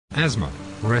asthma,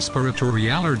 respiratory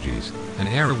allergies, and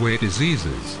airway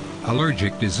diseases.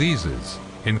 Allergic diseases,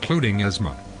 including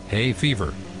asthma, hay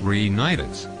fever,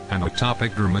 rhinitis, and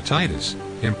atopic dermatitis,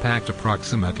 impact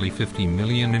approximately 50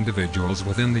 million individuals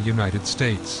within the United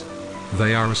States.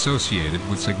 They are associated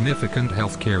with significant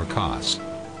healthcare costs.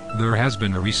 There has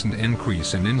been a recent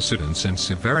increase in incidence and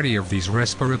severity of these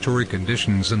respiratory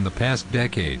conditions in the past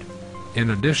decade.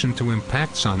 In addition to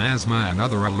impacts on asthma and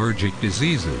other allergic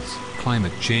diseases,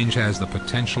 climate change has the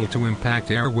potential to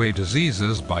impact airway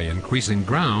diseases by increasing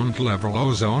ground-level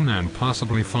ozone and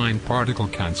possibly fine particle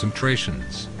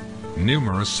concentrations.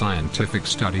 Numerous scientific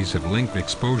studies have linked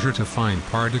exposure to fine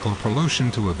particle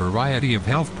pollution to a variety of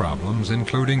health problems,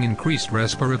 including increased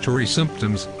respiratory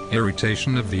symptoms,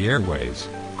 irritation of the airways,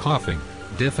 coughing,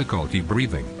 difficulty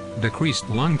breathing, decreased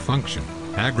lung function,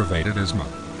 aggravated asthma,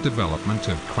 development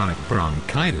of chronic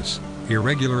bronchitis,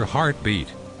 irregular heartbeat,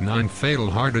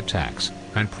 non-fatal heart attacks,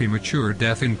 and premature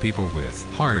death in people with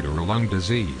heart or lung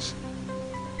disease.